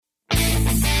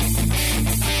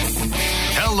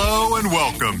Hello and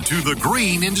welcome to the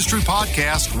Green Industry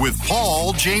Podcast with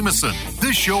Paul Jameson.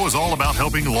 This show is all about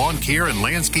helping lawn care and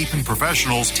landscaping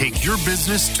professionals take your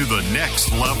business to the next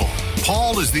level.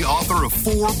 Paul is the author of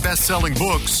 4 best-selling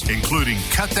books, including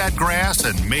Cut That Grass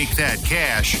and Make That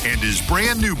Cash, and his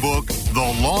brand new book,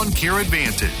 The Lawn Care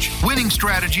Advantage, Winning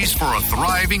Strategies for a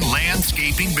Thriving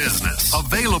Landscaping Business.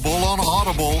 Available on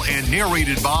Audible and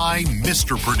narrated by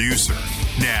Mr. Producer.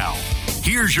 Now,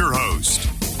 here's your host,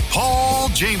 Paul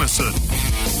Jameson.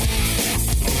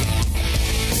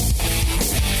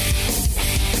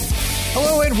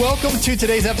 Hello and welcome to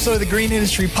today's episode of the Green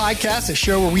Industry Podcast, a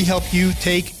show where we help you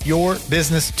take your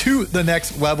business to the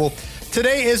next level.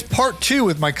 Today is part 2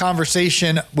 with my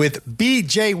conversation with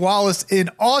BJ Wallace in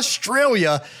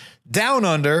Australia, down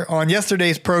under. On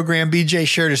yesterday's program, BJ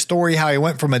shared his story, how he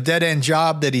went from a dead-end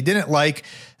job that he didn't like,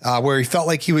 where he felt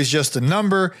like he was just a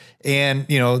number and,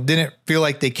 didn't feel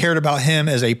like they cared about him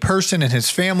as a person and his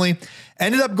family.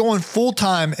 Ended up going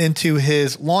full-time into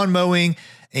his lawn mowing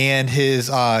and his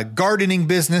gardening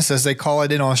business, as they call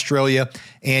it in Australia.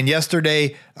 And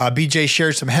yesterday, BJ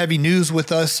shared some heavy news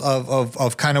with us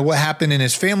of kind of what happened in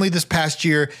his family this past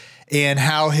year and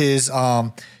how his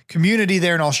community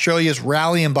there in Australia is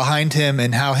rallying behind him,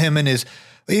 and how him and he's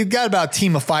got about a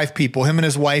team of 5 people, him and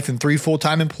his wife and 3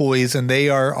 full-time employees, and they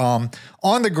are on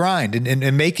the grind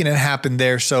and making it happen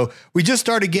there. So we just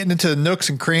started getting into the nooks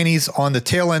and crannies on the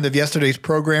tail end of yesterday's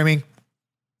programming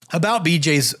about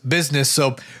BJ's business.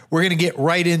 So we're going to get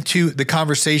right into the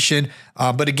conversation.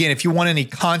 But again, if you want any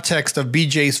context of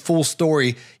BJ's full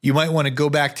story, you might want to go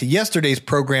back to yesterday's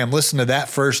program, listen to that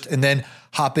first, and then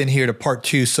hop in here to part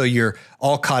 2 so you're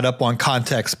all caught up on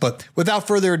context. But without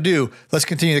further ado, let's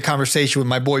continue the conversation with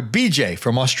my boy BJ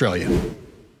from Australia.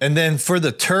 And then for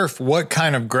the turf, what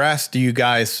kind of grass do you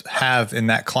guys have in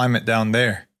that climate down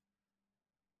there?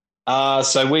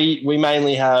 So we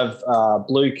mainly have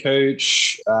blue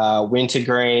cooch,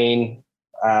 wintergreen.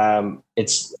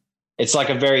 It's like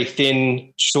a very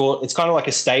thin, short. It's kind of like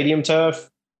a stadium turf.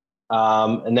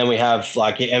 And then we have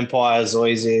like Empire,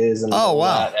 Zoysias, and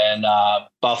that, and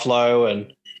Buffalo,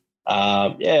 and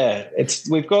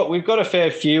we've got a fair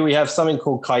few. We have something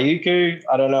called Kayuku.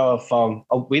 I don't know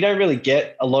if we don't really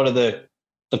get a lot of the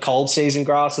cold season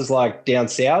grasses like down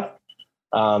south.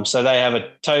 So they have a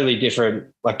totally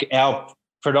different, like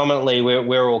predominantly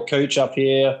we're all cooch up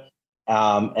here.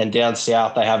 And down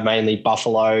south they have mainly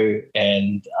buffalo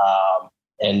and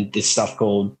this stuff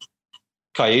called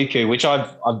Kayuku, which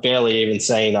I've barely even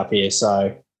seen up here.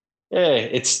 So yeah,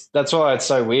 that's why it's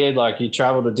so weird. Like you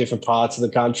travel to different parts of the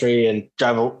country and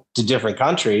travel to different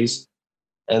countries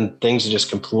and things are just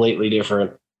completely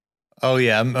different. Oh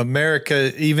yeah.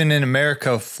 America, even in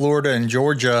America, Florida and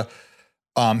Georgia,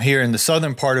 here in the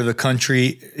southern part of the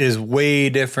country is way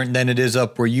different than it is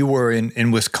up where you were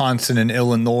in Wisconsin and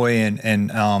Illinois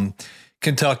and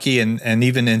Kentucky and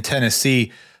even in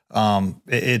Tennessee.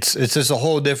 It's just a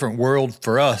whole different world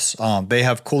for us. They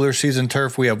have cooler season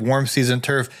turf. We have warm season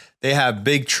turf. They have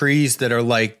big trees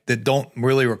that don't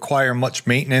really require much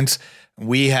maintenance.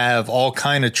 We have all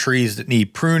kind of trees that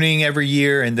need pruning every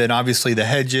year. And then obviously the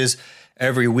hedges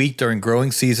every week during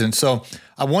growing season. So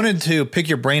I wanted to pick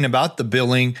your brain about the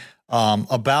billing,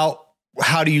 about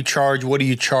how do you charge? What do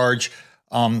you charge?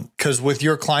 Because with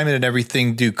your climate and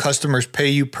everything, do customers pay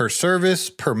you per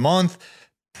service, per month,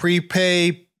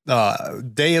 prepay,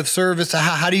 day of service?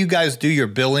 How do you guys do your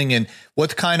billing, and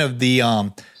what's kind of the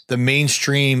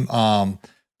mainstream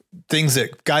things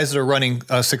that guys that are running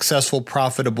a successful,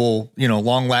 profitable,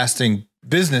 long-lasting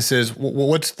businesses?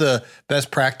 What's the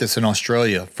best practice in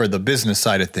Australia for the business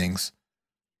side of things?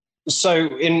 So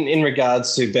in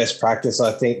regards to best practice,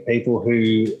 I think people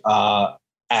who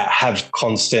have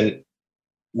constant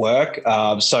work,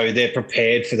 so they're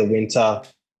prepared for the winter.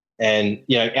 And,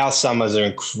 our summers are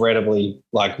incredibly,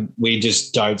 we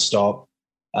just don't stop.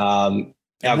 Our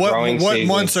growing what seasons,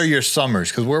 months are your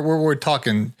summers? Because we're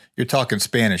talking, you're talking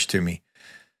Spanish to me.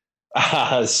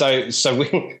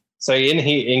 So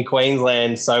in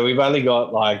Queensland, so we've only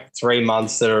got 3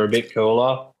 months that are a bit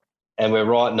cooler, and we're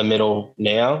right in the middle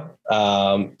now.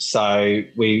 So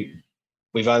we've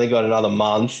only got another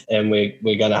month, and we're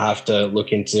going to have to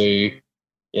look into,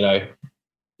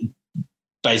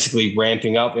 basically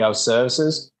ramping up our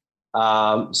services.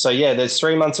 So yeah, there's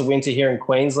 3 months of winter here in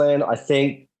Queensland. I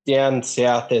think down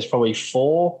south there's probably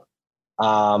 4,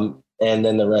 and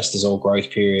then the rest is all growth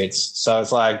periods. So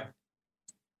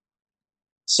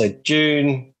it's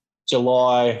June,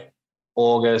 July,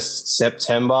 August,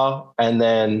 September, and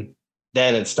then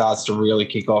it starts to really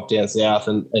kick off down south.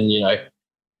 And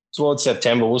towards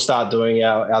September, we'll start doing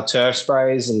our turf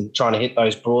sprays and trying to hit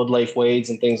those broadleaf weeds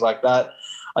and things like that.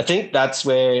 I think that's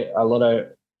where a lot of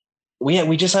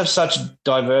we just have such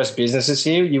diverse businesses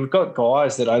here. You've got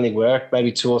guys that only work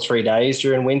maybe 2 or 3 days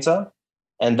during winter,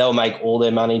 and they'll make all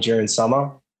their money during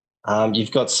summer.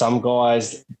 You've got some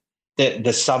guys that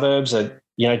the suburbs are,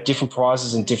 different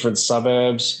prices in different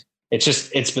suburbs.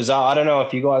 It's bizarre. I don't know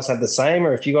if you guys have the same,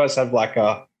 or if you guys have like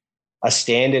a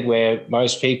standard where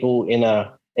most people in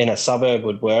a suburb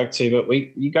would work to,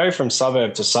 but you go from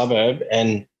suburb to suburb,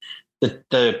 and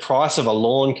the price of a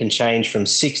lawn can change from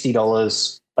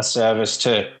 $60 a service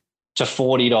to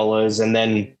 $40, and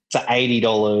then to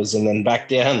 $80, and then back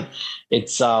down.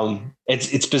 It's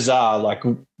bizarre. Like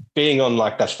being on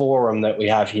like the forum that we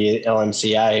have here,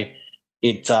 LMCA,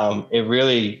 it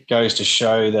really goes to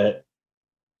show that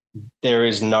there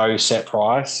is no set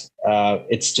price.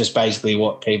 It's just basically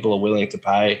what people are willing to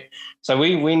pay. So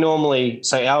we normally,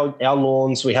 our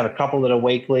lawns, we have a couple that are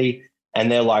weekly,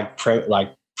 and they're like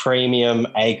premium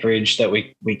acreage that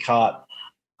we cut.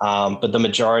 But the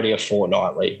majority are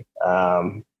fortnightly.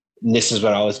 This is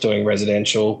when I was doing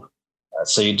residential.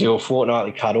 So you do a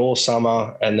fortnightly cut all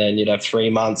summer, and then you'd have 3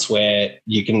 months where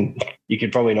you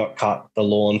could probably not cut the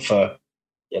lawn for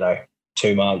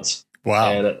 2 months.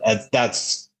 Wow. And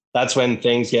that's when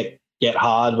things get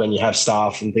hard, when you have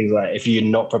staff and things like that. If you're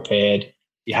not prepared,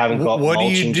 you haven't got. What do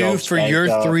you do for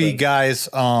your 3 guys?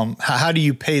 How do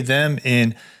you pay them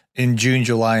in June,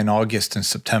 July, and August and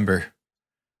September?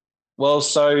 Well,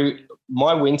 so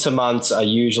my winter months are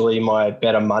usually my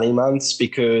better money months,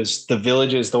 because the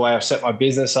villages, the way I've set my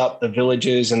business up, the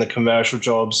villages and the commercial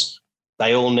jobs,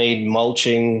 they all need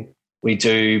mulching. We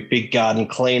do big garden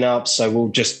cleanups. So we'll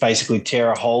just basically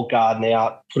tear a whole garden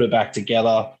out, put it back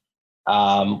together.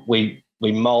 We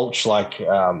mulch,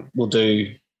 we'll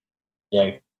do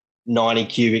 90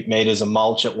 cubic meters of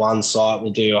mulch at one site.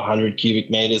 We'll do 100 cubic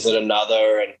meters at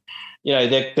another. And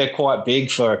they're quite big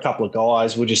for a couple of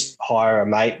guys. We'll just hire a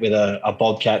mate with a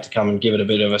bobcat to come and give it a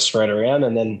bit of a spread around,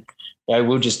 and then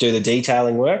we'll just do the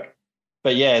detailing work.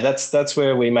 But yeah, that's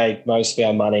where we make most of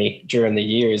our money during the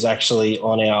year, is actually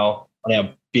on our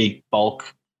big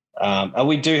bulk. And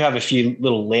we do have a few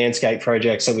little landscape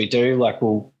projects that we do. Like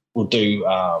we'll do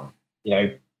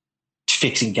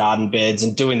fixing garden beds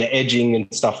and doing the edging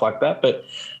and stuff like that. But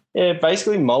yeah,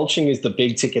 basically mulching is the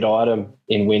big ticket item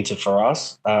in winter for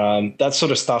us. That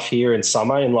sort of stuff here in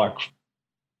summer in like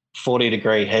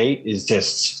 40-degree heat is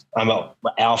just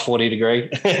our 40 degree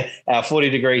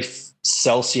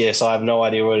Celsius. I have no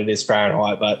idea what it is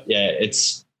Fahrenheit, but yeah,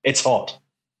 it's hot.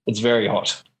 It's very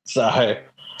hot. So,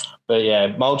 but yeah,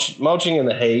 mulching in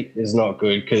the heat is not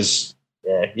good, because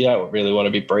you don't really want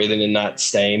to be breathing in that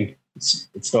steam.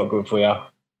 It's not good for you.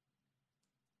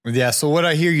 Yeah. So what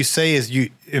I hear you say is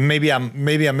maybe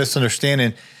I'm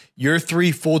misunderstanding. Your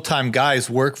 3 full-time guys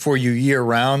work for you year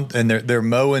round, and they're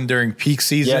mowing during peak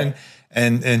season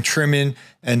and trimming.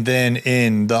 And then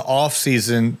in the off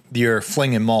season, you're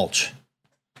flinging mulch.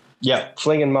 Yeah.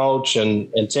 Flinging mulch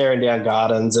and tearing down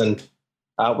gardens. And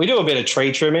we do a bit of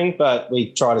tree trimming, but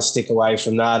we try to stick away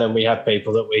from that. And we have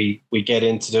people that we get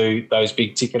in to do those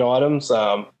big ticket items.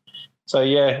 So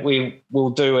yeah, we'll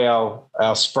do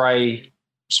our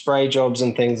spray jobs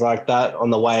and things like that on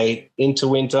the way into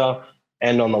winter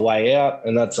and on the way out,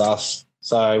 and that's us.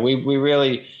 So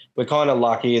we're kind of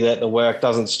lucky that the work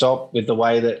doesn't stop with the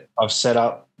way that I've set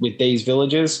up with these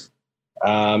villages.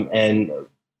 And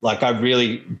like I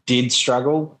really did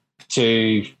struggle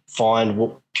to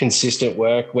find consistent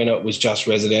work when it was just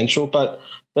residential, but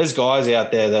there's guys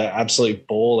out there that are absolutely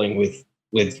balling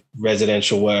with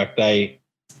residential work.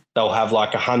 They'll have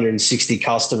like 160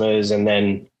 customers, and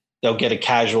then they'll get a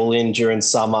casual in during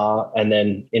summer, and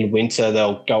then in winter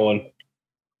they'll go on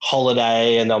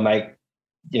holiday and they'll make,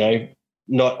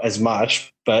 not as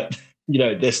much, but,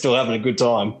 they're still having a good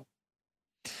time.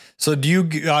 So do you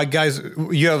guys,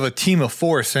 you have a team of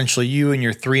 4, essentially, you and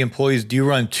your 3 employees. Do you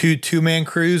run 2-man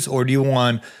crews, or do you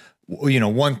want, 1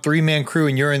 3-man crew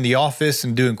and you're in the office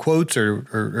and doing quotes,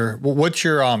 or what's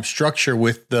your structure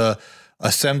with the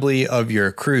assembly of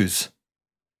your crews?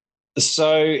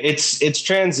 So it's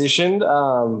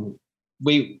transitioned.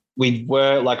 We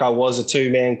were like, I was a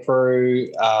 2-man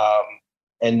crew,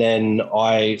 and then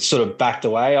I sort of backed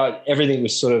away. Everything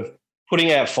was sort of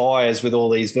putting out fires with all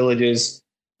these villages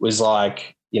was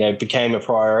like, became a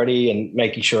priority, and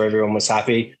making sure everyone was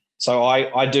happy. So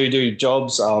I do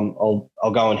jobs. I'll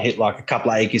go and hit like a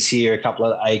couple of acres here, a couple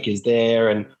of acres there,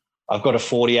 and I've got a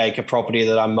 40-acre property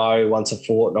that I mow once a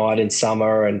fortnight in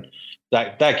summer, and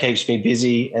that keeps me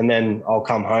busy. And then I'll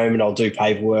come home and I'll do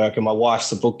paperwork, and my wife's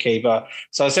the bookkeeper.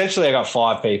 So essentially I got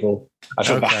 5 people. I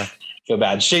feel bad. feel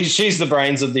bad. She's the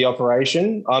brains of the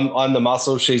operation. I'm the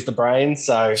muscle. She's the brain.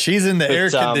 So she's in the air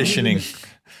conditioning.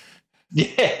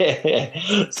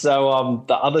 Yeah. So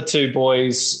the other two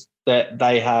boys that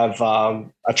they have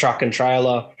a truck and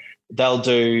trailer, they'll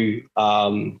do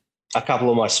a couple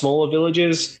of my smaller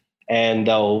villages, and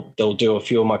they'll do a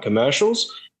few of my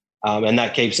commercials. And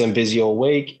that keeps them busy all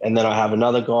week. And then I have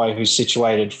another guy who's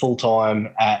situated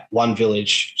full-time at one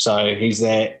village. So he's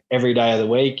there every day of the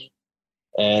week.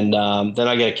 And then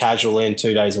I get a casual in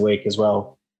 2 days a week as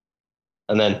well.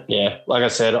 And then, yeah, like I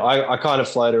said, I kind of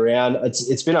float around.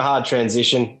 It's been a hard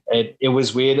transition. It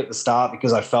was weird at the start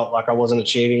because I felt like I wasn't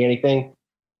achieving anything.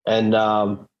 And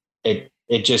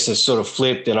it just has sort of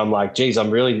flipped, and I'm like, geez, I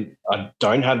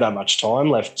don't have that much time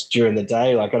left during the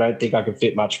day. Like, I don't think I could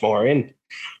fit much more in.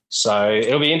 So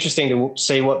it'll be interesting to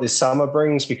see what this summer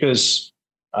brings, because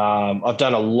I've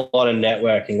done a lot of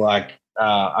networking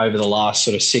over the last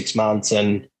sort of 6 months,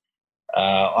 and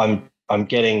I'm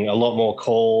getting a lot more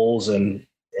calls, and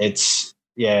it's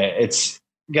going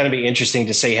to be interesting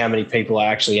to see how many people I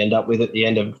actually end up with at the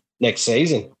end of next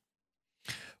season.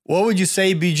 What would you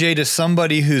say, BJ, to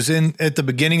somebody who's at the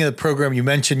beginning of the program? You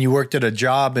mentioned you worked at a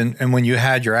job, and when you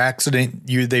had your accident,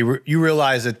 you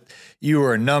realized that you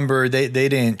were a number. They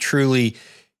didn't truly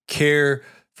care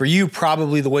for you,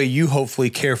 probably the way you hopefully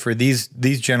care for these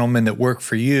gentlemen that work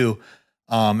for you.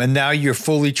 And now you're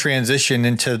fully transitioned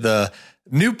into the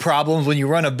new problems when you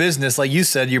run a business. Like you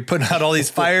said, you're putting out all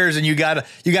these fires, and you gotta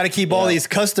keep all these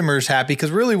customers happy. Because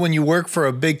really, when you work for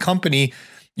a big company,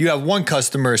 you have one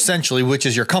customer essentially, which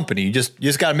is your company. You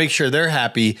just got to make sure they're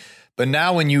happy. But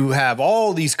now when you have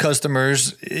all these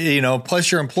customers,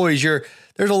 plus your employees,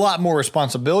 there's a lot more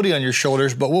responsibility on your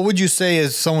shoulders. But what would you say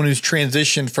as someone who's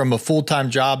transitioned from a full-time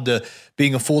job to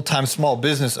being a full-time small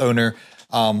business owner?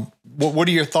 What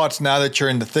are your thoughts now that you're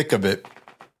in the thick of it?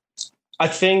 I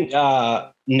think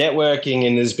networking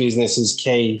in this business is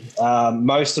key.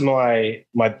 Most of my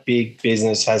big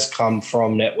business has come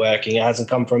from networking. It hasn't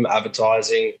come from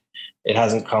advertising. It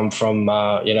hasn't come from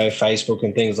Facebook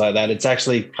and things like that. It's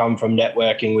actually come from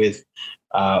networking with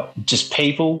just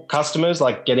people, customers,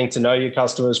 like getting to know your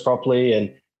customers properly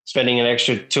and spending an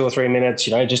extra 2 or 3 minutes,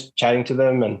 just chatting to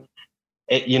them. And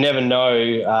you never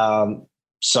know.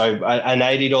 So an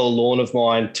 $80 lawn of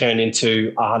mine turned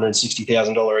into a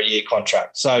 $160,000 a year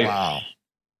contract. So wow.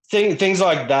 Things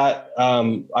like that,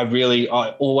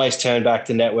 I always turn back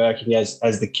to networking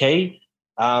as the key.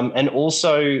 And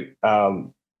also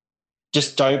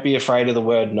just don't be afraid of the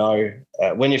word no.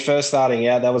 When you're first starting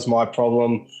out, that was my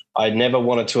problem. I never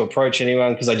wanted to approach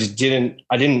anyone because I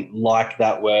didn't like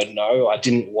that word no. I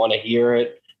didn't want to hear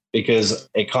it because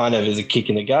it kind of is a kick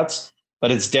in the guts. But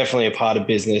it's definitely a part of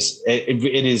business. It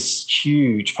is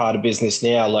huge part of business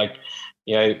now. Like,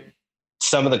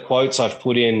 some of the quotes I've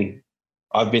put in,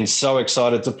 I've been so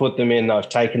excited to put them in. I've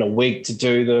taken a week to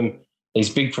do them. These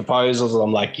big proposals, and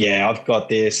I'm like, yeah, I've got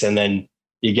this. And then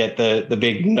you get the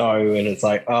big no, and it's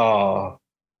like, oh,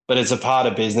 but it's a part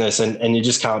of business, and you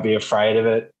just can't be afraid of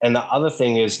it. And the other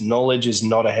thing is, knowledge is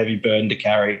not a heavy burden to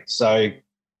carry. So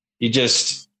you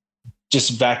just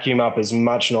vacuum up as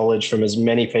much knowledge from as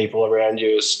many people around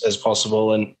you as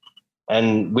possible.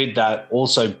 And with that,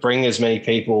 also bring as many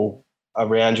people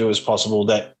around you as possible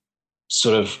that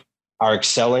sort of are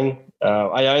excelling.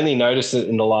 I only noticed it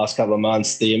in the last couple of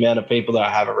months, the amount of people that I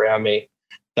have around me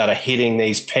that are hitting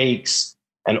these peaks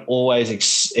and always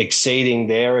exceeding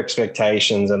their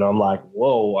expectations. And I'm like,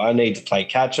 whoa, I need to play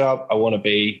catch up. I want to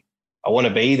be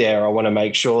there. I want to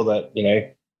make sure that,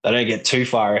 they don't get too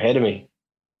far ahead of me.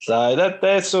 So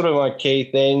that's sort of my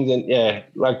key things. And yeah,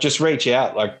 like, just reach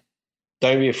out. Like,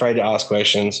 don't be afraid to ask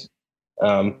questions.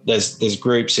 There's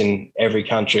groups in every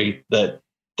country that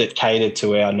cater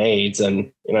to our needs,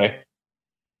 and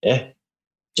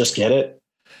just get it.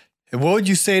 And what would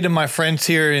you say to my friends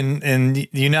here in the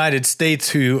United States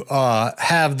who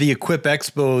have the Equip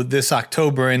Expo this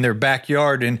October in their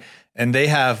backyard, and they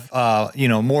have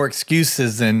more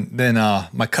excuses than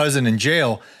my cousin in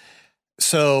jail?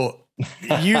 So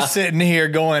you sitting here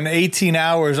going 18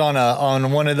 hours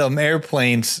on one of them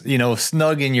airplanes,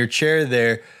 snug in your chair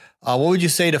there. What would you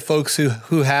say to folks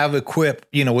who have Equip,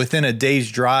 within a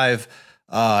day's drive,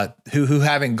 who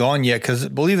haven't gone yet? Because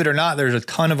believe it or not, there's a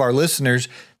ton of our listeners,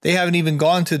 they haven't even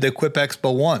gone to the Equip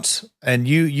Expo once. And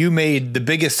you made the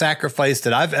biggest sacrifice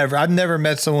that I've never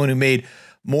met someone who made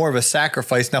more of a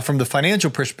sacrifice. Now, from the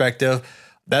financial perspective,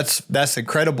 that's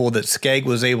incredible that Skeg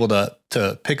was able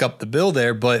to pick up the bill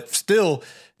there, but still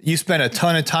you spent a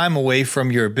ton of time away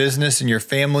from your business and your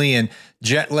family and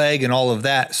jet lag and all of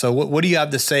that. So what do you have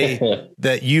to say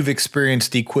that you've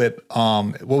experienced Equip?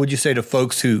 What would you say to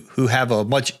folks who have a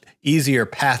much easier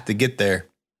path to get there?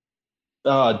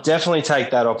 Definitely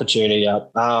take that opportunity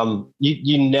up.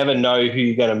 You never know who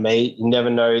you're going to meet. You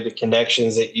never know the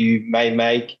connections that you may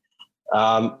make.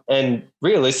 And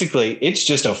realistically, it's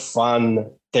just a fun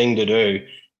thing to do.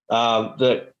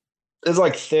 There's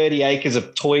like 30 acres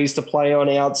of toys to play on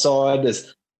outside.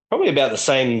 There's probably about the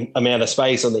same amount of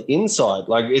space on the inside.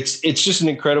 Like it's just an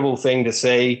incredible thing to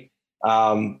see.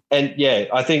 And yeah,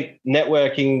 I think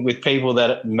networking with people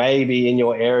that may be in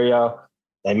your area,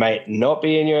 they might not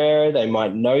be in your area, they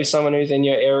might know someone who's in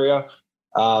your area.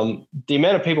 The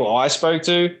amount of people I spoke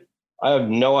to, I have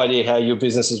no idea how your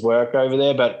businesses work over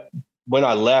there, but when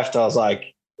I left, I was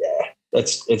like, yeah,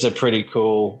 it's a pretty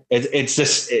cool.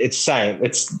 It's same.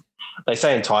 They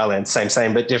say in Thailand,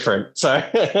 same, but different. So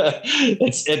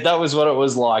that was what it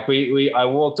was like. I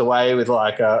walked away with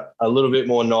like a little bit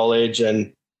more knowledge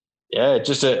and yeah,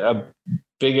 just a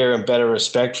bigger and better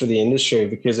respect for the industry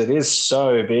because it is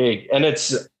so big. And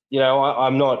it's,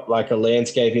 I'm not like a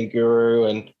landscaping guru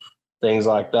and things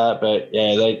like that, but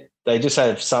yeah, they just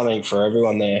have something for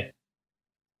everyone there.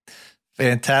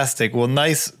 Fantastic. Well,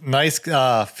 nice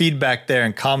feedback there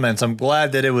and comments. I'm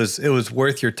glad that it was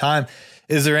worth your time.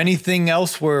 Is there anything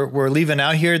else we're leaving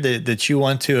out here that you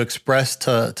want to express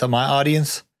to my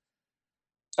audience?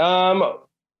 Mate,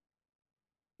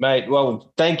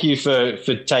 well, thank you for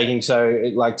taking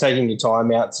your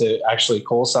time out to actually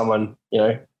call someone,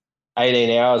 18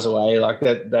 hours away. Like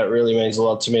that really means a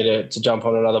lot to me to jump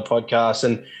on another podcast.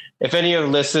 And if any of the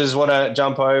listeners want to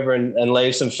jump over and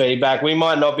leave some feedback, we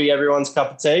might not be everyone's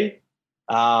cup of tea,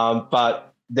 but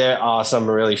there are some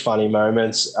really funny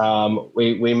moments.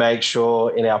 We make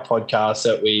sure in our podcast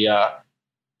that we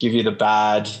give you the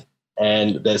bad,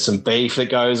 and there's some beef that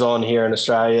goes on here in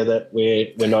Australia that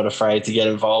we're not afraid to get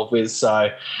involved with. So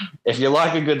if you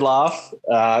like a good laugh,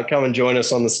 come and join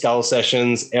us on the Skull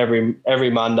Sessions every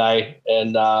Monday.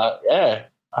 And I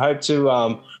hope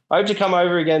to come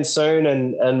over again soon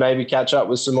and maybe catch up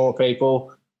with some more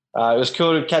people. It was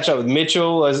cool to catch up with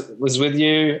Mitchell. Was with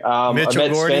you. I met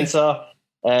Gordy. Spencer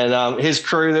and his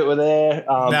crew that were there.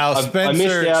 Now, Spencer, I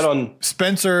missed out on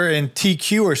Spencer and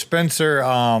TQ or Spencer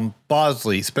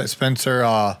Bosley.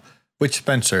 Spencer, which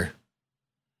Spencer?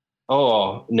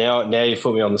 Oh, now you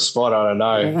put me on the spot. I don't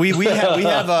know. We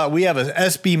have a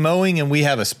SB Mowing and we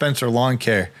have a Spencer Lawn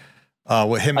Care.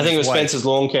 With him, I think it was wife. Spencer's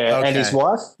Lawn Care and his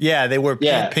wife. Yeah, they wore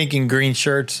pink and green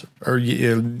shirts or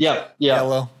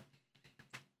yellow.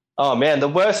 Oh man, the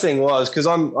worst thing was because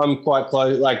I'm quite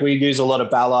close. Like we use a lot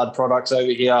of Ballard products over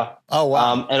here. Oh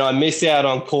wow! And I missed out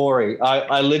on Corey.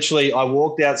 I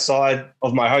walked outside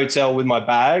of my hotel with my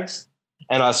bags,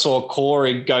 and I saw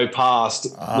Corey go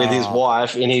past with his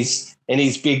wife in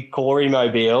his big Corey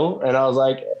mobile, and I was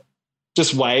like,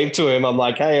 just waved to him. I'm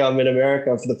like, hey, I'm in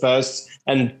America for the first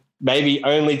and maybe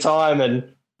only time,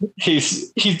 and I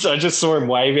just saw him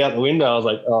wave out the window. I was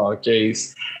like, oh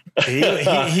geez.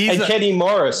 And Kenny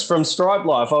Morris from Stripe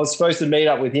Life. I was supposed to meet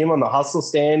up with him on the Hustle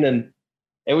stand, and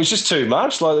it was just too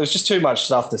much. Like there was just too much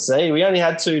stuff to see. We only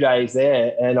had 2 days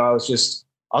there, and I was just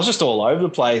all over the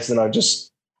place, and I was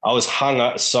so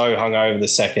hungover the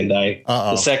second day.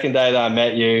 The second day that I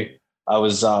met you, I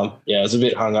was I was a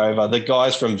bit hungover. The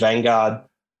guys from Vanguard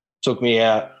took me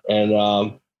out, and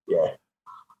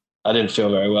I didn't feel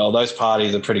very well. Those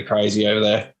parties are pretty crazy over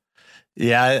there.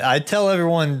 Yeah, I tell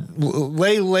everyone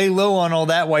lay low on all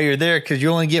that while you're there because you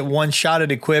only get one shot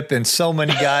at Equip, and so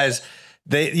many guys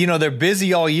they're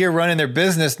busy all year running their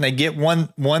business, and they get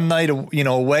one night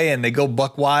away and they go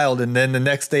buck wild, and then the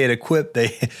next day at Equip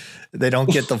they don't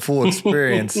get the full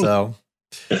experience. So,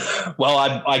 well,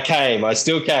 I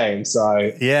still came.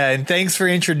 So yeah, and thanks for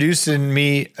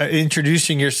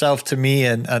introducing yourself to me,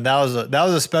 and that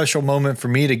was a special moment for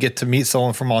me to get to meet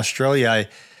someone from Australia.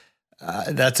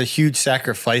 That's a huge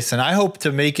sacrifice, and I hope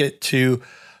to make it to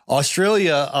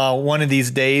Australia one of these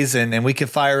days, and we can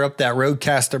fire up that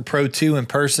Roadcaster Pro 2 in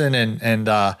person, and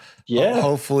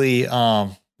hopefully, you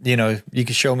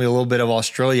can show me a little bit of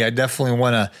Australia. I definitely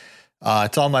want to.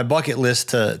 It's on my bucket list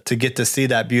to get to see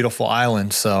that beautiful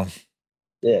island. So,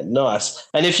 yeah, nice.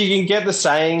 And if you can get the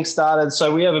saying started,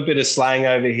 so we have a bit of slang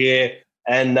over here.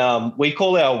 And we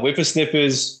call our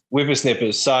whippersnippers.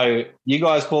 So you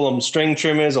guys call them string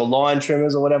trimmers or line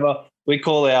trimmers or whatever. We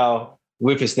call our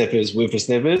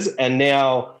whippersnippers. And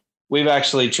now we've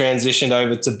actually transitioned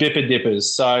over to bipper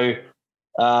dippers. So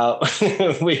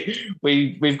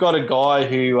we've got a guy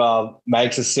who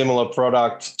makes a similar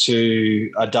product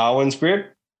to a Darwin's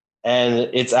grip, and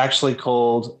it's actually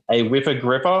called a whipper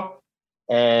gripper,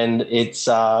 and it's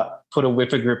put a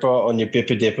whipper gripper on your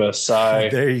bipper dipper. So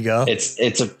there you go.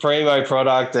 It's a primo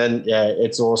product, and yeah,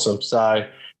 it's awesome. So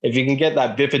if you can get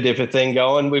that bipper dipper thing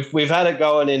going, we've had it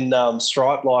going in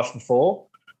Stripe Life before.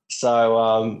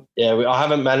 So I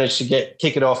haven't managed to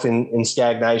kick it off in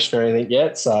stagnation or anything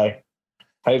yet. So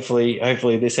hopefully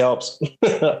this helps.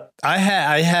 I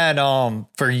had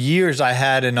for years I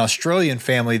had an Australian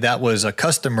family that was a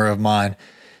customer of mine,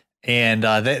 and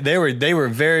they were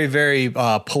very, very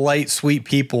polite, sweet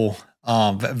people.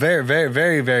 Very, very,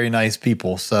 very, very nice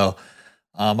people. So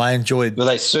I enjoyed. Were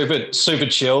they super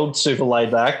chilled, super laid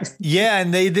back? Yeah,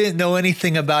 and they didn't know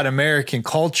anything about American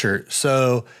culture.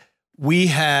 So they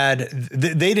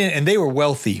didn't, and they were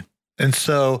wealthy, and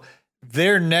so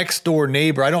their next door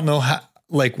neighbor. I don't know how.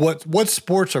 Like what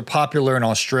sports are popular in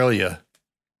Australia?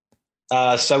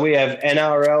 So we have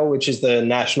NRL, which is the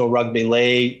National Rugby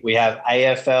League. We have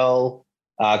AFL.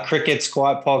 Cricket's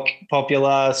quite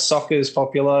popular. Soccer's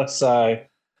popular. So,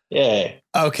 yeah.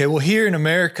 Okay. Well, here in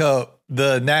America,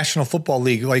 the National Football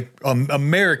League, like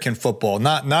American football,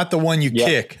 not the one you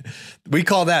kick. We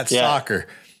call that soccer.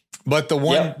 But the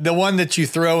one that you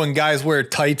throw and guys wear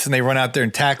tights and they run out there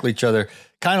and tackle each other,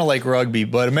 kind of like rugby,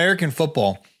 but American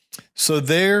football. So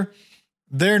their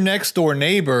next door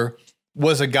neighbor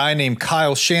was a guy named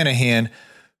Kyle Shanahan,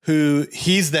 who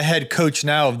he's the head coach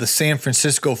now of the San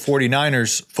Francisco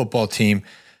 49ers football team.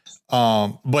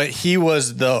 But he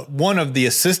was one of the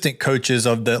assistant coaches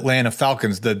of the Atlanta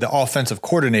Falcons, the offensive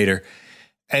coordinator.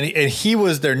 And he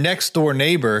was their next door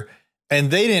neighbor,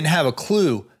 and they didn't have a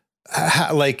clue.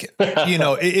 In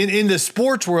the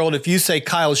sports world, if you say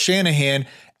Kyle Shanahan,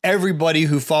 everybody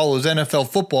who follows NFL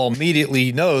football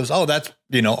immediately knows, oh, that's,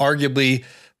 arguably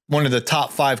one of the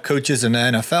top 5 coaches in the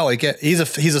NFL. Like, he's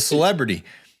a celebrity.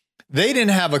 They didn't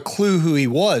have a clue who he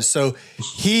was. So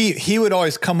he would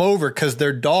always come over because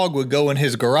their dog would go in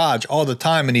his garage all the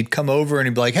time, and he'd come over and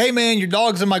he'd be like, hey man, your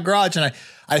dog's in my garage. And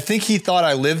I think he thought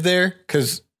I lived there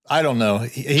because I don't know.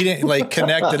 He didn't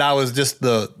connect that I was just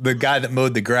the guy that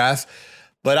mowed the grass.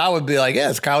 But I would be like, yeah,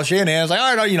 it's Kyle Shanahan. I was like,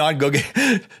 all right, I'd go get,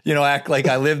 act like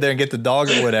I lived there and get the dog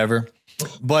or whatever.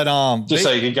 But so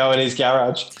you could go in his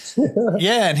garage.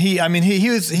 Yeah, and he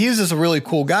was just a really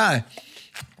cool guy.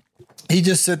 He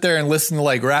just sit there and listen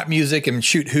to rap music and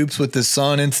shoot hoops with his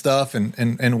son and stuff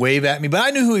and wave at me. But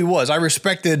I knew who he was. I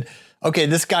respected, okay,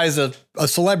 this guy's a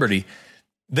celebrity.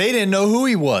 They didn't know who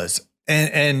he was.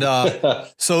 And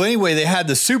so anyway, they had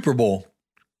the Super Bowl,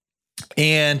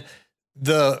 and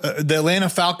the Atlanta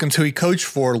Falcons, who he coached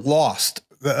for, lost.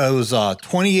 It was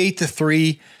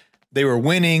 28-3. They were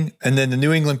winning, and then the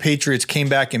New England Patriots came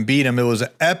back and beat them. It was an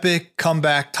epic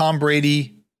comeback. Tom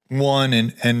Brady won,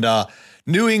 and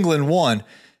New England won.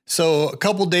 So a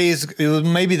couple days, it was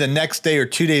maybe the next day or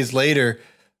 2 days later,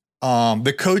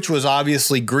 the coach was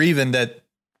obviously grieving that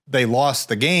they lost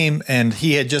the game, and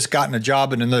he had just gotten a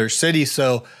job in another city.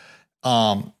 So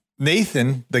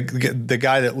Nathan, the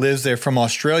guy that lives there from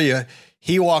Australia,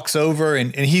 he walks over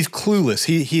and he's clueless.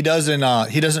 He doesn't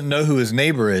know who his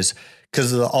neighbor is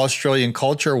because of the Australian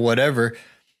culture or whatever.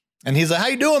 And he's like, "How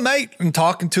you doing, mate?" And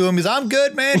talking to him, he's, "I'm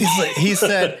good, man."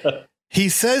 He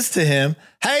says to him,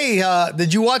 "Hey,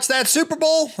 did you watch that Super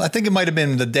Bowl?" I think it might have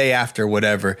been the day after,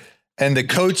 whatever. And the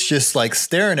coach just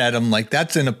staring at him like,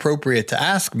 that's inappropriate to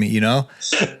ask me,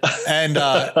 And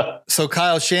so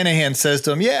Kyle Shanahan says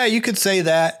to him, "Yeah, you could say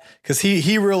that," because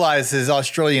he realized his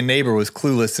Australian neighbor was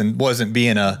clueless and wasn't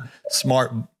being a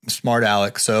smart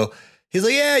aleck. So he's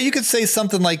like, "Yeah, you could say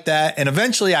something like that." And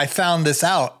eventually I found this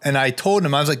out, and I told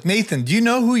him, I was like, "Nathan, do you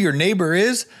know who your neighbor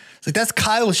is?" It's like, "That's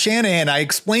Kyle Shanahan." I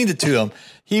explained it to him.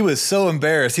 He was so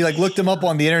embarrassed. He looked him up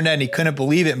on the internet and he couldn't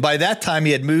believe it. And by that time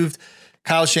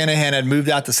Kyle Shanahan had moved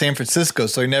out to San Francisco,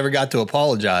 so he never got to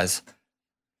apologize.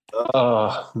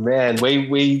 Oh man,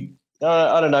 we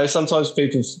I don't know. Sometimes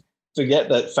people forget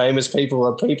that famous people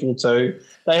are people too.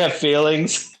 They have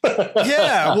feelings.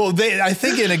 Yeah, well, I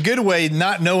think in a good way,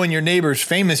 not knowing your neighbor's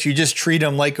famous, you just treat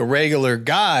him like a regular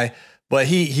guy. But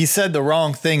he said the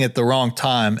wrong thing at the wrong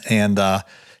time, and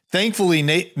thankfully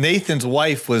Nathan's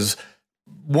wife was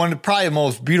probably the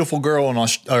most beautiful girl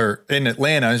in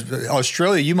Atlanta.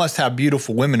 Australia, you must have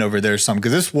beautiful women over there or something,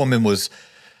 because this woman was.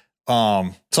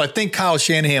 So I think Kyle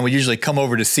Shanahan would usually come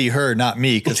over to see her, not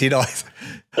me, because he'd always.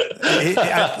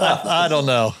 I don't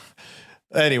know.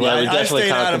 Anyway, yeah, I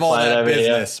stayed out of all that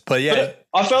business, but yeah. But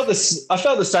I felt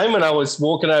the same when I was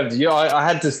walking over to you. I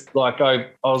had to I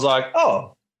was like,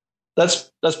 "Oh,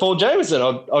 that's Paul Jameson.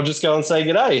 I'll just go and say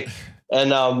g'day."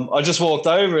 And I just walked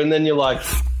over, and then you're like,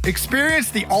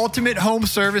 experience the ultimate home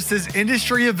services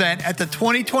industry event at the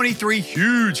 2023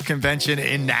 huge convention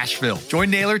in Nashville.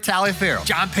 Join Naylor Taliaferro,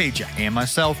 John Pajak, and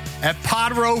myself at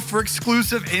Pod Row for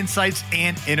exclusive insights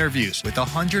and interviews with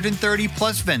 130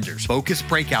 plus vendors, focused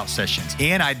breakout sessions,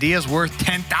 and ideas worth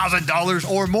 $10,000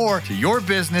 or more to your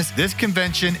business. This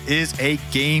convention is a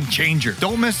game changer.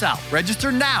 Don't miss out.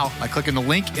 Register now by clicking the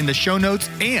link in the show notes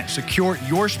and secure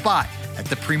your spot at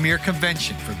the premier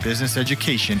convention for business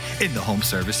education in the home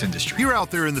service industry. You're out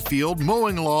there in the field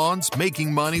mowing lawns,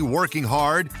 making money, working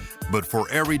hard, but for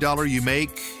every dollar you make,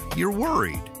 you're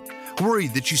worried.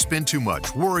 Worried that you spend too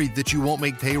much, worried that you won't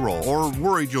make payroll, or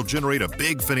worried you'll generate a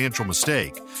big financial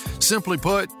mistake. Simply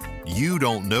put, you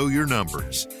don't know your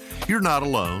numbers. You're not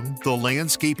alone. The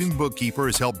Landscaping Bookkeeper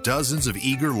has helped dozens of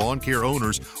eager lawn care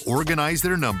owners organize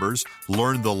their numbers,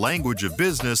 learn the language of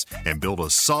business, and build a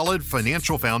solid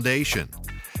financial foundation.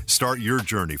 Start your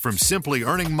journey from simply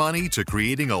earning money to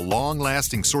creating a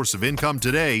long-lasting source of income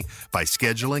today by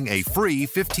scheduling a free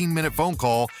 15-minute phone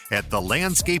call at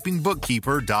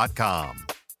thelandscapingbookkeeper.com.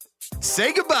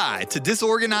 Say goodbye to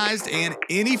disorganized and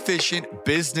inefficient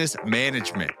business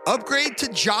management. Upgrade to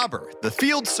Jobber, the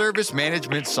field service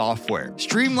management software.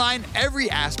 Streamline every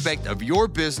aspect of your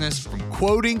business from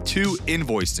quoting to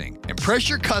invoicing. Impress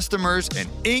your customers and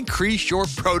increase your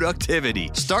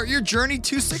productivity. Start your journey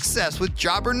to success with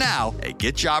Jobber now at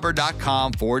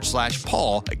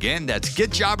getjobber.com/Paul. Again, that's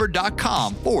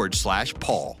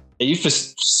getjobber.com/Paul. are you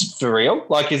for real?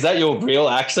 Like, is that your real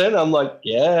accent? I'm like,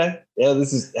 yeah,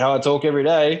 this is how I talk every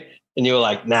day. And you were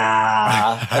like,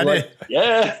 nah. I'm like,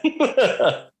 yeah.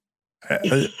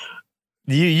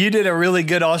 You did a really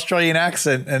good Australian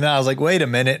accent, and I was like, wait a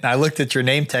minute. And I looked at your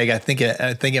name tag. I think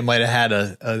it might have had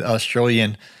a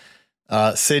Australian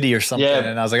city or something. Yeah.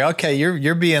 And I was like, okay,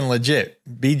 you're being legit.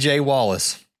 BJ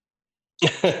Wallace.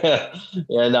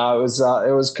 Yeah, no,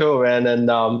 it was cool, man. And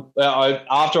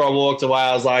after I walked away,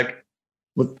 I was like,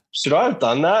 should I have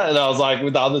done that? And I was like,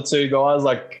 with the other two guys,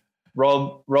 like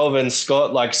Rob and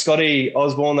Scott, like Scotty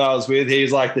Osborne that I was with,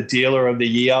 he's like the dealer of the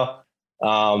year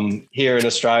here in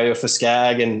Australia for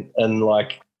Skag, and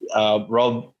like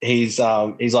Rob, he's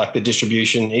like the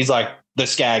distribution, he's like the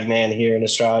Skag man here in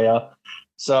Australia.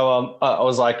 So I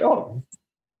was like, oh,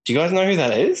 do you guys know who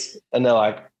that is? And they're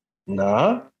like,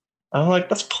 nah. I'm like,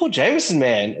 that's Paul Jameson,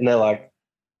 man. And they're like,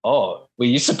 oh, were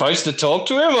you supposed to talk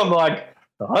to him? I'm like,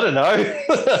 I don't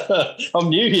know. I'm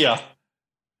new here.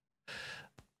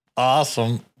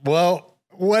 Awesome. Well,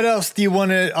 what else do you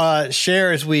want to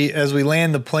share as we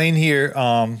land the plane here?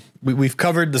 We've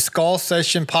covered the Skull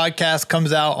Session podcast,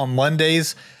 comes out on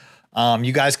Mondays.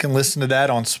 You guys can listen to that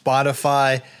on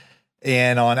Spotify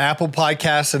and on Apple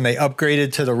Podcasts, and they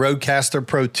upgraded to the Rodecaster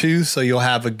Pro 2, so you'll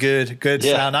have a good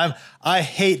sound. I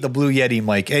hate the Blue Yeti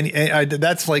mic, and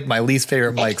that's like my least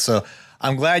favorite mic. So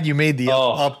I'm glad you made the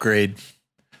upgrade.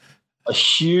 A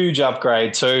huge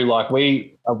upgrade too. Like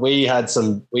we had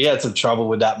some trouble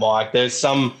with that mic. There's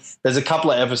a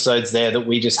couple of episodes there that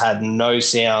we just had no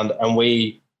sound, and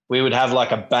we would have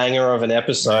like a banger of an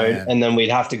episode, and then we'd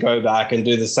have to go back and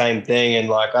do the same thing. And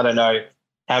like, I don't know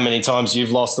how many times you've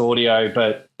lost audio,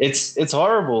 but it's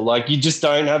horrible. Like you just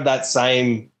don't have that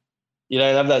same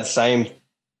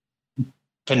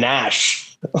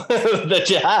panache that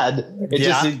you had.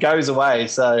 It goes away.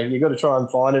 So you got to try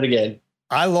and find it again.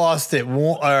 I lost it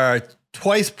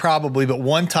twice probably, but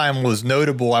one time was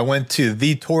notable. I went to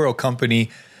the Toro Company,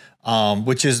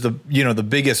 which is the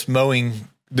biggest mowing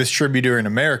distributor in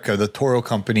America, the Toro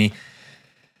Company.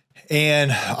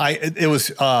 And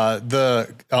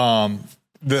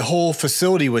the whole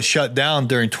facility was shut down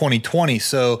during 2020.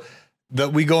 So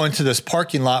that we go into this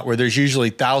parking lot where there's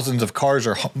usually thousands of cars,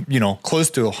 or, close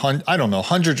to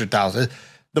hundreds of thousands.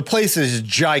 The place is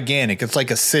gigantic. It's like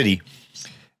a city,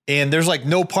 and there's like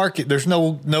no parking. There's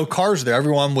no cars there.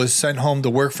 Everyone was sent home to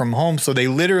work from home. So they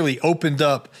literally opened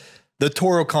up the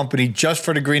Toro Company just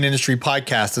for the Green Industry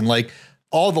podcast. And like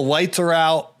all the lights are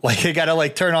out. Like they got to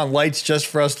like turn on lights just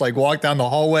for us to like walk down the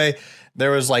hallway.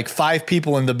 There was like 5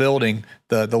 people in the building,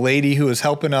 the lady who was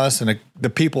helping us and the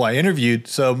people I interviewed.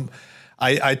 So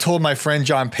I told my friend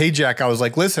John Pajak, I was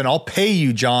like, listen, I'll pay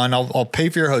you, John. I'll pay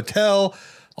for your hotel.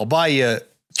 I'll buy you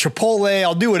Chipotle.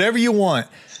 I'll do whatever you want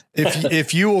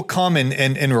if you will come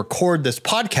and record this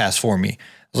podcast for me. I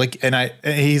was like, and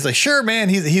he's like, sure, man.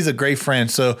 He's a great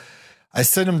friend. So I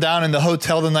sit him down in the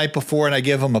hotel the night before, and I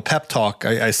give him a pep talk.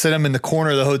 I sit him in the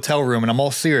corner of the hotel room, and I'm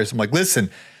all serious. I'm like, listen,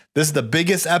 this is the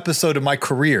biggest episode of my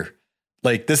career.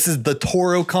 Like, this is the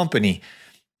Toro Company.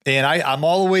 And I'm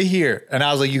all the way here. And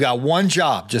I was like, you got one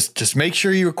job. Just make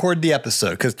sure you record the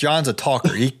episode, because John's a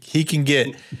talker. He can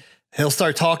get he'll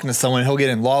start talking to someone. He'll get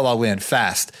in la la land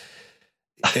fast.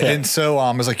 And so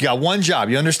I was like, you got one job.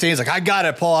 You understand? He's like, I got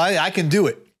it, Paul. I can do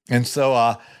it. And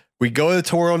so we go to the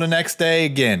Toro the next day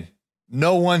again.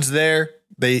 No one's there.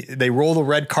 They roll the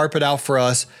red carpet out for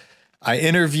us. I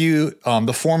interview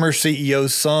the former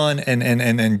CEO's son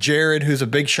and Jared, who's a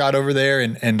big shot over there.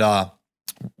 And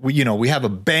we have a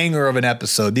banger of an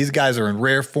episode. These guys are in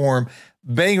rare form,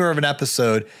 banger of an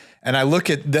episode. And I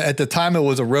look at the time it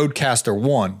was a Roadcaster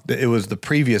 1. It was the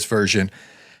previous version.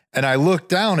 And I look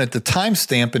down at the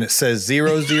timestamp and it says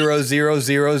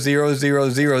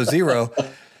 00000000.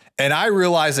 And I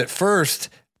realize at first,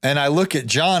 and I look at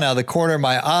John out of the corner of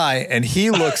my eye, and he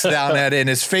looks down at it and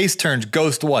his face turns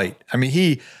ghost white. I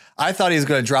mean, I thought he was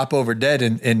going to drop over dead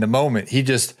in the moment.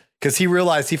 Because he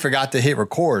realized he forgot to hit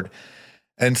record.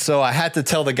 And so I had to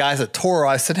tell the guys at Toro,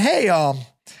 I said, hey,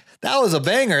 that was a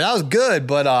banger. That was good,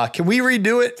 but can we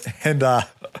redo it? And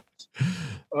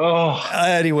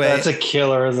anyway, that's a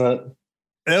killer, isn't it?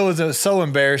 It was so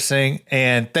embarrassing.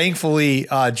 And thankfully,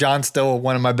 John's still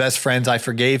one of my best friends. I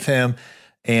forgave him.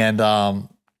 And Toro,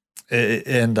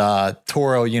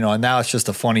 and now it's just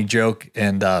a funny joke.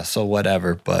 And so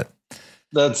whatever, but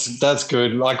that's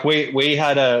good. Like we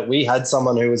had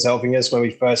someone who was helping us when we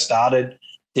first started,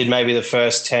 did maybe the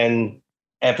first 10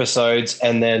 episodes.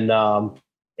 And then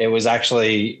it was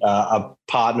actually a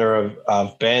partner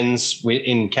of Ben's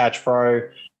in Catch Pro.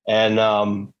 And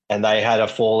they had a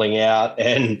falling out,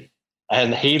 and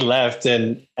he left,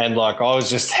 and like I was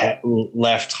just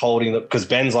left holding the, because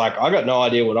Ben's like, I got no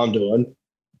idea what I'm doing,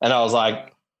 and I was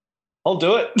like, I'll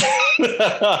do it.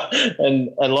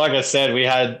 and like I said, we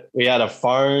had a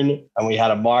phone and we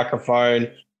had a microphone.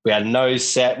 We had no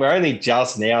set. We're only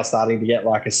just now starting to get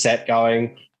like a set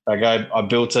going. Like I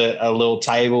built a little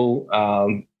table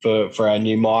for our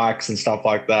new mics and stuff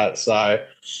like that. So.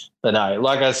 But no,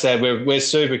 like I said, we're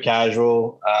super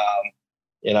casual.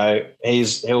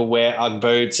 He'll wear Ugg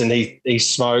boots and he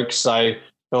smokes, so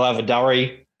he'll have a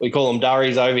durry. We call them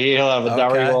durries over here. He'll have a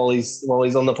durry while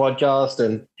he's on the podcast,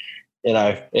 and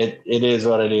it is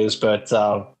what it is. But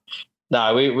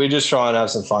no, we just try and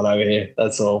have some fun over here.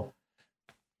 That's all.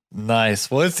 Nice.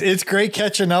 Well, it's great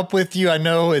catching up with you. I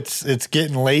know it's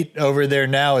getting late over there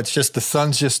now. It's just the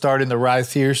sun's just starting to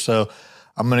rise here, so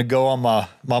I'm going to go on my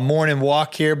morning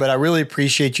walk here, but I really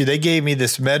appreciate you. They gave me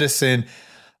this medicine.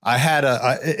 I had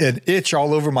an itch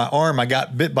all over my arm. I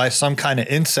got bit by some kind of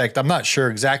insect. I'm not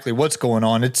sure exactly what's going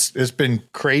on. It's been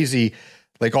crazy.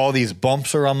 Like all these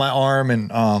bumps are on my arm.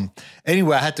 And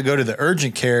anyway, I had to go to the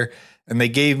urgent care, and they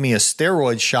gave me a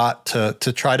steroid shot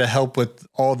to try to help with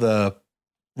all the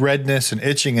redness and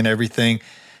itching and everything.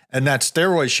 And that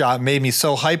steroid shot made me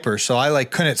so hyper. So I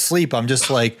couldn't sleep. I'm just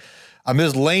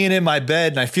laying in my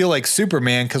bed, and I feel like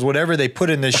Superman, because whatever they put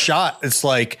in this shot, it's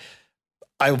like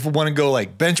I want to go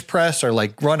like bench press or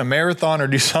like run a marathon or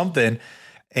do something.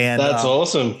 And that's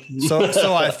awesome.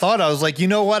 so I thought, I was like, you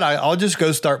know what? I'll just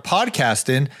go start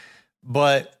podcasting.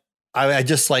 But I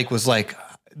just was like,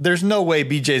 there's no way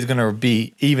BJ's going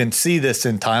to even see this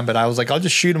in time. But I was like, I'll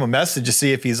just shoot him a message to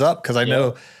see if he's up, because I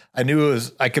knew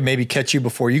I could maybe catch you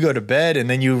before you go to bed. And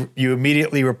then you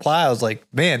immediately reply. I was like,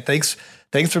 man, thanks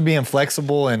for being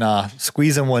flexible and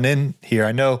squeezing one in here.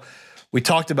 I know we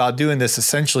talked about doing this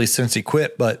essentially since he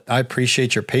quit, but I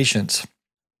appreciate your patience.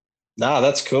 Nah,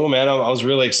 that's cool, man. I was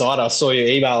really excited. I saw your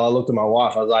email. I looked at my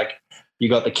wife. I was like, you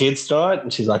got the kids tonight?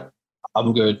 And she's like,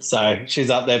 I'm good. So she's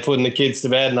up there putting the kids to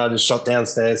bed, and I just shot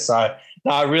downstairs. So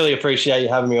no, I really appreciate you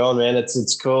having me on, man.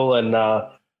 It's cool. And I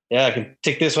can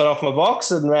tick this one off my box,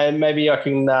 and maybe I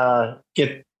can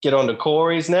get on to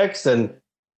Corey's next. And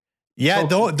yeah,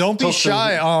 don't be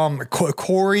shy.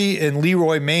 Corey and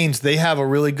Leroy Maines, they have a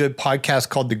really good podcast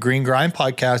called the Green Grind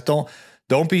Podcast.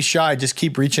 Don't be shy. Just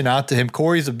keep reaching out to him.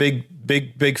 Corey's a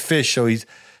big fish, so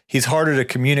he's harder to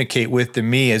communicate with than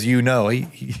me, as you know.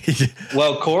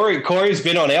 Well, Corey's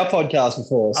been on our podcast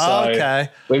before. So okay.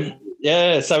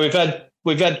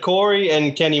 We've had Corey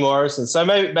and Kenny Morrison. So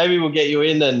maybe we'll get you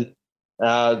in, and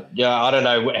I don't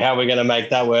know how we're going to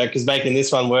make that work, because making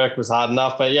this one work was hard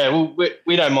enough. But yeah,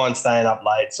 we don't mind staying up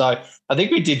late. So I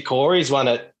think we did Corey's one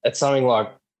at something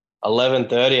like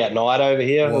 11:30 at night over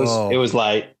here. It was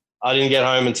late. I didn't get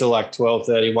home until like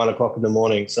 12:30, 1 o'clock in the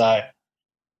morning. So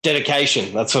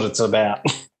dedication, that's what it's about.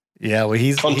 Yeah, well,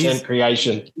 he's content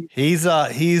creation. He's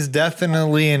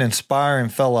definitely an inspiring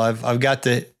fella. I've got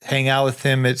to hang out with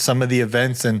him at some of the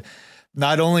events, and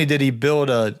not only did he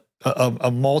build a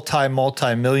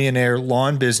multi-millionaire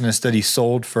lawn business that he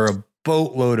sold for a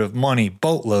boatload of money. He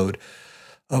built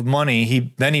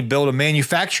a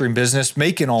manufacturing business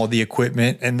making all the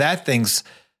equipment, and that thing's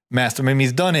massive. I mean,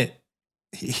 he's done it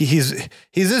he's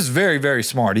just very, very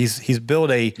smart. He's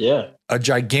built a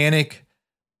gigantic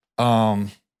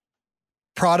product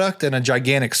and a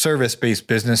gigantic service-based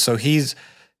business. So he's,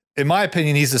 in my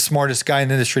opinion, he's the smartest guy in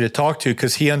the industry to talk to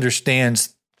because he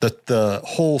understands the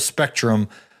whole spectrum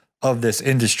of this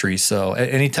industry. So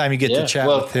anytime you get to chat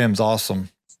with him is awesome.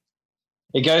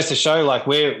 It goes to show, like,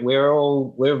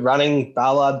 we're running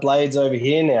Ballard blades over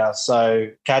here now. So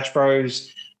Catch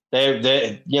Bros,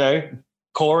 they're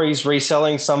Corey's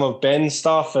reselling some of Ben's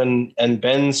stuff, and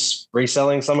Ben's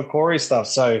reselling some of Corey's stuff.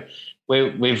 So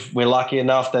we're lucky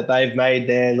enough that they've made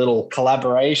their little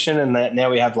collaboration, and that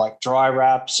now we have like dry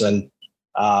wraps, and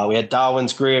we had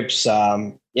Darwin's grips,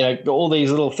 all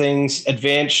these little things,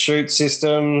 advanced shoot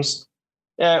systems,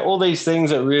 all these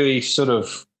things that really sort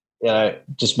of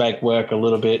just make work a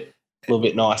little bit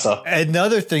nicer.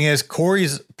 Another thing is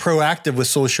Corey's proactive with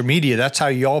social media. That's how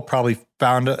y'all probably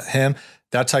found him.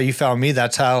 That's how you found me.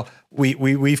 That's how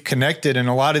we've connected. And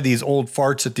a lot of these old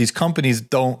farts at these companies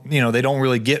don't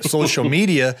really get social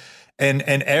media. And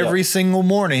every single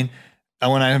morning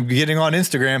when I'm getting on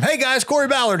Instagram, hey guys, Corey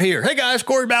Ballard here. Hey guys,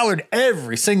 Corey Ballard.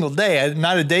 Every single day.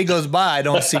 Not a day goes by I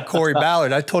don't see Corey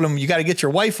Ballard. I told him, you got to get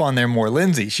your wife on there more,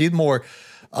 Lindsay. She's more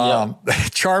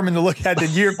charming to look at than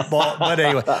your ball. But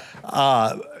anyway,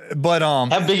 how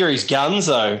big are his guns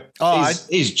though? Oh,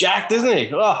 he's jacked, isn't he?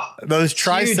 Oh, those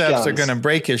triceps are going to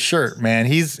break his shirt, man.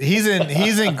 He's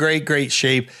in great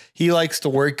shape. He likes to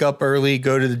work up early,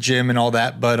 go to the gym and all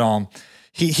that. But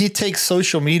he takes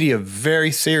social media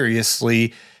very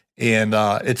seriously, and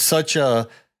it's such a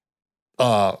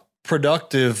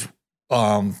productive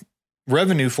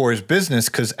revenue for his business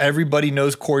because everybody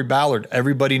knows Corey Ballard,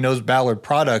 everybody knows Ballard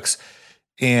products.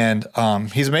 And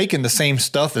he's making the same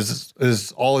stuff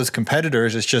as all his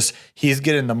competitors. It's just he's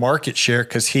getting the market share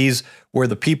because he's where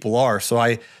the people are. So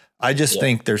I just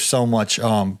think there's so much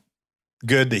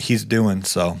good that he's doing.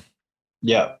 So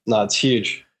it's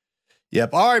huge.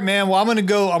 Yep. All right, man. Well, I'm gonna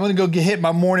go hit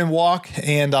my morning walk,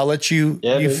 and I'll let you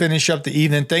finish up the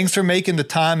evening. Thanks for making the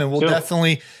time, and we'll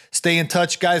definitely stay in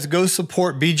touch, guys. Go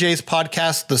support BJ's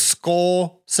podcast, The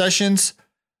Skull Sessions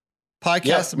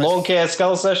podcast. Lawn care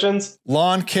skull sessions.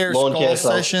 Lawn care skull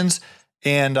sessions.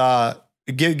 And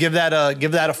give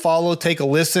that a follow. Take a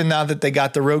listen now that they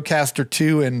got the Rodecaster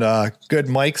 2 and good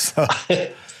mics.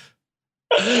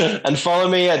 And follow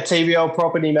me at TBL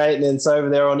Property Maintenance over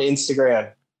there on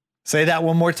Instagram. Say that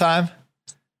one more time.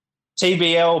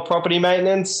 TBL Property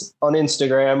Maintenance on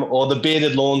Instagram, or the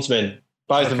Bearded Lawnsman.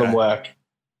 Both of them work.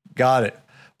 Got it.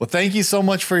 Well, thank you so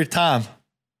much for your time.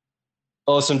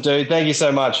 Awesome, dude. Thank you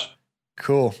so much.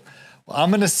 Cool. Well, I'm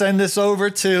going to send this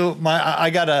over to I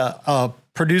got a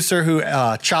producer who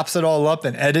chops it all up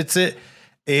and edits it.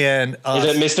 And is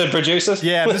it Mr. Producer?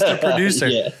 Yeah, Mr. Producer.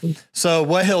 So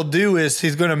what he'll do is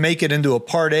he's going to make it into a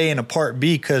part A and a part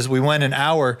B because we went an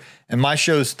hour and my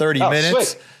show's 30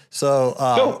 minutes. Sweet. So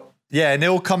cool. And it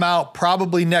will come out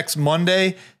probably next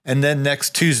Monday and then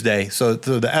next Tuesday. So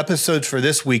the episodes for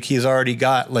this week, he's already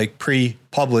got like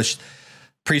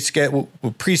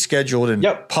pre-scheduled and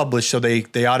published, so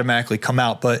they automatically come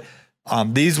out. But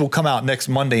these will come out next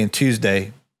Monday and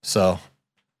Tuesday. So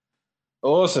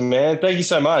awesome, man! Thank you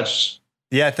so much.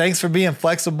 Yeah, thanks for being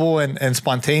flexible and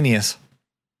spontaneous.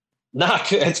 Nah,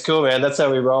 it's cool, man. That's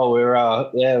how we roll.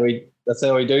 That's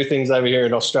how we do things over here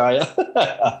in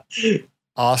Australia.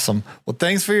 Awesome. Well,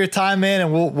 thanks for your time, man,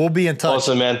 and we'll be in touch.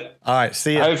 Awesome, man. All right,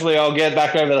 see you. Hopefully, I'll get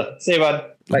back over there. See you, bud.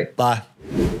 Bye.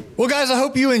 Well, guys, I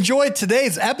hope you enjoyed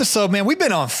today's episode, man. We've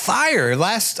been on fire.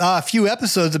 Last few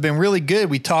episodes have been really good.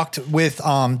 We talked with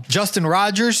Justin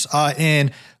Rogers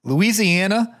in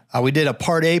Louisiana. We did a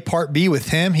part A, part B with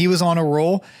him. He was on a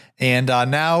roll. And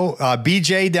now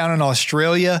BJ down in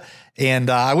Australia. And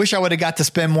I wish I would have got to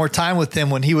spend more time with him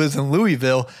when he was in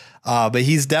Louisville. But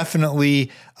he's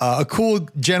definitely a cool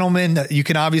gentleman. You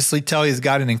can obviously tell he's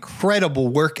got an incredible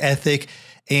work ethic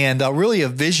and really a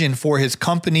vision for his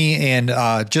company and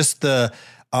just the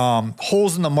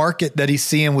holes in the market that he's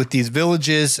seeing with these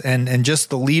villages and just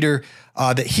the leader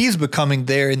that he's becoming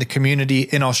there in the community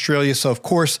in Australia. So, of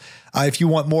course, if you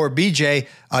want more of BJ,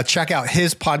 check out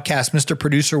his podcast. Mr.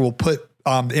 Producer will put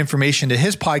the information to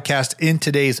his podcast in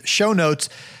today's show notes.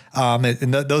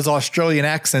 And those Australian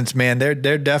accents, man,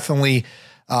 they're definitely,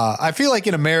 I feel like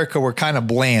in America, we're kind of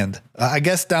bland. I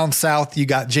guess down south, you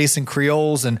got Jason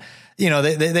Creoles and,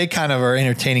 they kind of are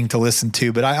entertaining to listen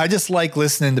to, but I just like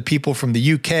listening to people from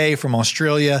the UK, from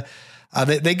Australia.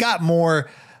 They got more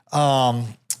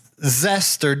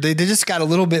zest, or they just got a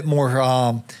little bit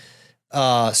more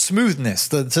smoothness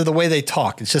to the way they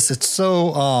talk. It's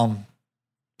so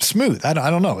smooth. I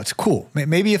don't know. It's cool.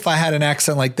 Maybe if I had an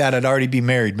accent like that, I'd already be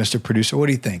married, Mr. Producer. What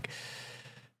do you think?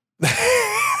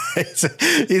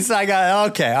 He's like,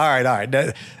 okay, all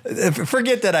right.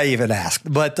 Forget that I even asked.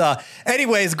 But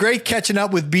anyways, great catching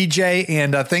up with BJ,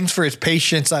 and thanks for his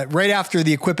patience. Right after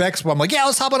the Equip Expo, I'm like, yeah,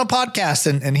 let's hop on a podcast.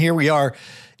 And here we are,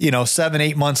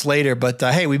 7-8 months later. But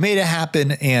hey, we made it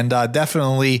happen, and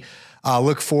definitely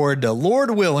look forward to,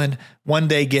 Lord willing, one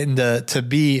day getting to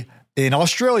be in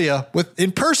Australia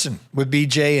in person with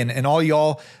BJ and all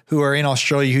y'all who are in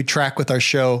Australia who track with our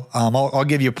show. I'll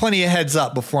give you plenty of heads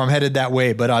up before I'm headed that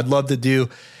way, but I'd love to do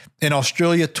an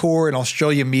Australia tour, an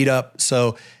Australia meetup.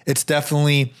 So it's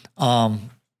definitely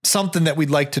something that we'd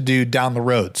like to do down the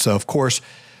road. So of course,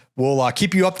 we'll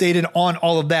keep you updated on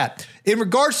all of that. In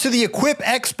regards to the Equip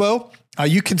Expo,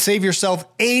 you can save yourself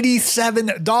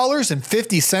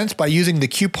 $87.50 by using the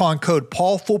coupon code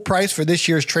Paul. Full price for this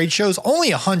year's trade show is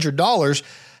only $100.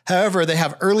 However, they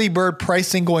have early bird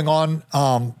pricing going on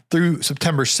through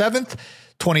September 7th,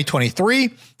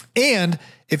 2023. And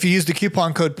if you use the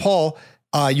coupon code Paul,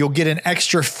 you'll get an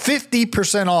extra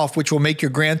 50% off, which will make your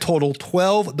grand total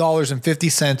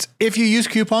 $12.50. If you use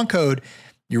coupon code,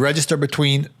 you register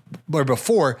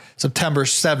before September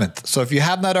 7th. So if you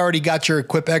have not already got your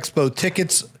Equip Expo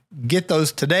tickets, get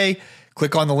those today.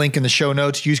 Click on the link in the show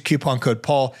notes. Use coupon code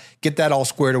Paul. Get that all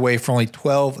squared away for only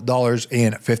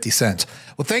 $12.50.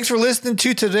 Well, thanks for listening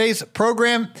to today's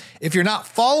program. If you're not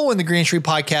following the Green Street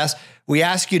Podcast, we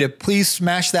ask you to please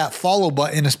smash that follow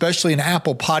button, especially in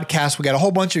Apple Podcasts. We got a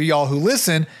whole bunch of y'all who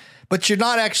listen, but you're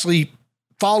not actually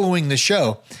following the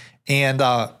show. And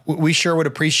we sure would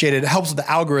appreciate it. It helps with the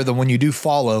algorithm when you do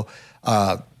follow.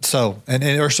 Or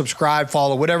subscribe,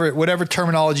 follow, whatever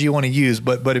terminology you want to use.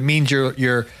 But it means you're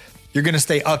going to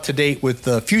stay up to date with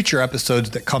the future episodes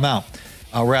that come out.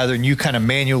 Rather than you kind of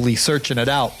manually searching it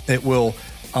out, it will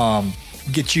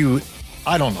get you,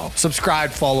 I don't know,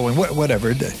 subscribe, following,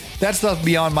 whatever. That stuff's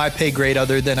beyond my pay grade.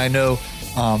 Other than I know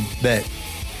that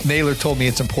Naylor told me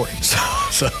it's important.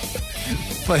 So.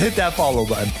 But hit that follow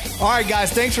button. All right,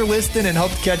 guys, thanks for listening and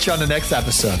hope to catch you on the next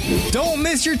episode. Don't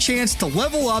miss your chance to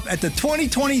level up at the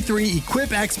 2023 Equip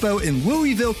Expo in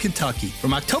Louisville, Kentucky.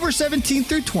 From October 17th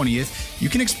through 20th, you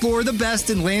can explore the best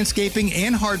in landscaping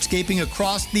and hardscaping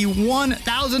across the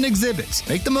 1,000 exhibits.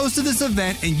 Make the most of this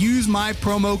event and use my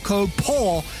promo code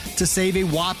PAUL to save a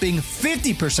whopping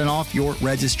 50% off your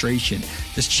registration.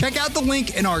 Just check out the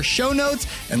link in our show notes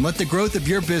and let the growth of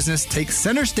your business take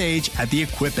center stage at the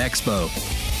Equip Expo.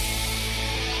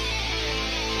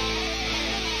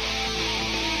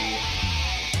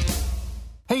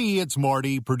 Hey, it's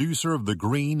Marty, producer of the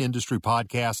Green Industry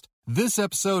Podcast. This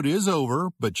episode is over,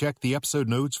 but check the episode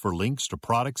notes for links to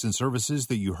products and services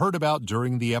that you heard about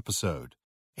during the episode.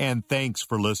 And thanks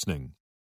for listening.